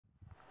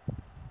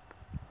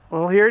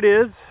Well, here it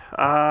is,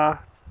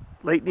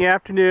 late in the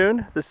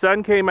afternoon. The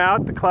sun came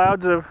out, the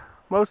clouds have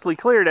mostly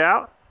cleared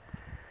out,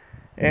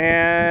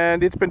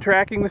 and it's been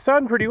tracking the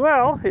sun pretty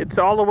well. It's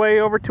all the way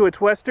over to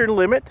its western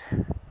limit.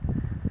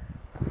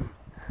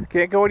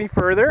 Can't go any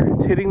further.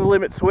 It's hitting the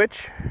limit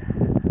switch.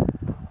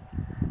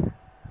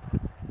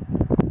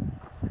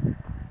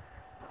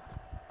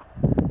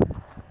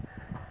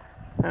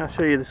 I'll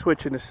show you the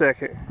switch in a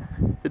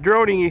second. The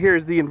droning you hear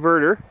is the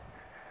inverter.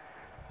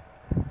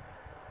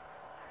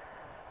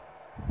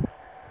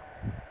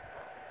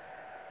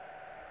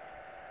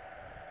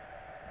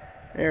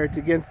 There, it's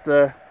against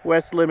the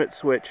west limit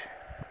switch.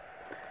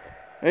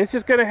 And it's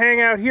just going to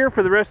hang out here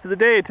for the rest of the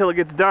day until it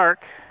gets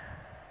dark.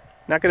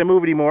 Not going to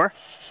move anymore.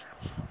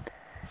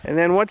 And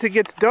then once it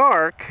gets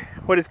dark,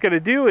 what it's going to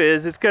do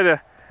is it's going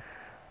to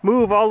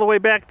move all the way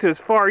back to as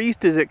far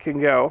east as it can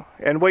go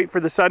and wait for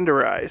the sun to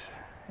rise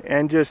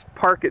and just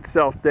park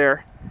itself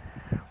there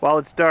while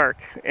it's dark.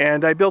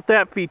 And I built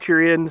that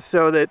feature in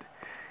so that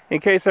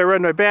in case I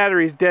run my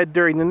batteries dead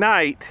during the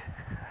night,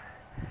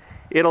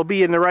 it'll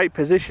be in the right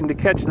position to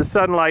catch the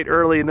sunlight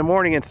early in the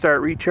morning and start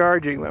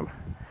recharging them.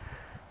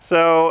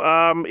 So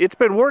it's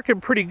been working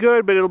pretty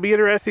good, but it'll be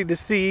interesting to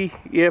see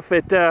if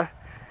it does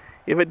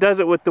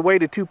it with the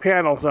weight of 2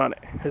 panels on it,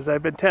 because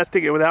I've been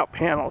testing it without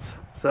panels.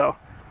 So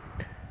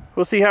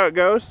we'll see how it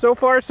goes. So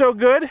far so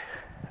good.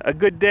 A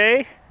good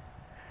day.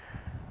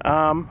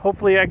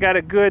 Hopefully I got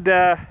a good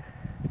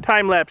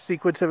time-lapse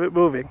sequence of it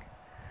moving.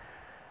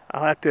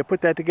 I'll have to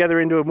put that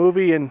together into a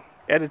movie and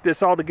edit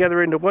this all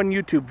together into one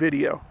YouTube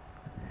video.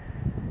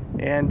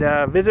 And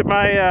visit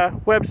my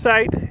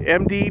website,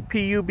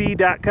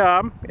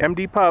 mdpub.com,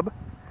 mdpub,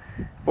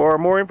 for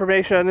more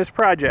information on this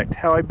project,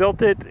 how I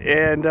built it,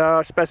 and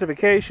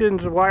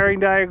specifications, wiring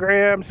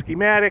diagrams,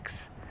 schematics,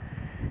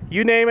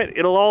 you name it,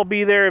 it'll all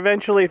be there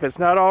eventually if it's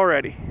not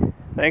already.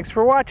 Thanks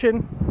for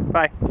watching.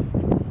 Bye.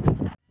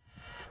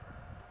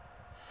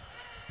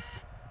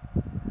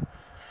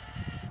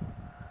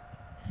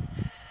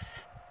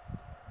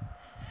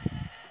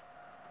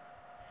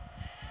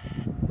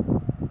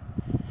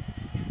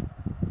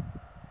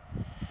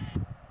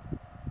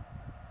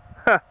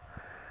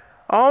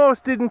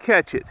 Almost didn't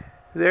catch it.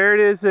 There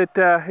it is.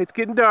 It's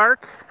getting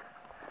dark.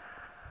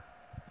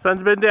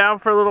 Sun's been down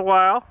for a little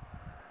while,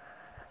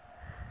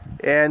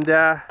 and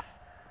the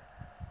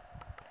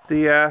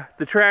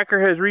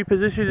tracker has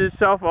repositioned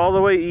itself all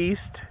the way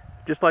east,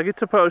 just like it's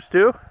supposed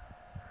to.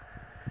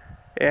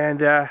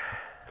 And a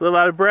little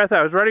out of breath.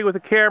 I was running with the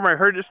camera. I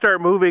heard it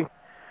start moving.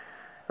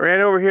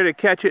 Ran over here to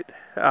catch it,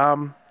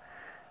 and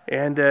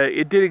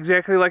it did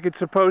exactly like it's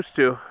supposed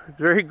to. It's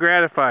very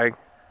gratifying.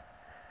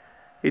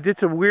 It did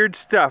some weird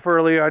stuff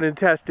early on in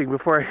testing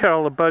before I got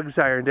all the bugs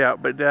ironed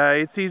out, but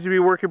it seems to be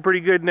working pretty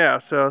good now,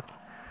 so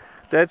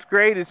that's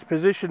great. It's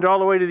positioned all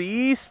the way to the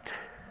east,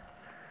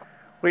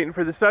 waiting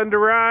for the sun to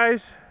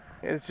rise,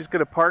 and it's just going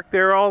to park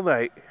there all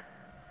night.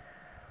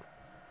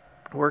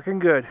 Working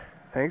good.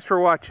 Thanks for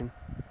watching.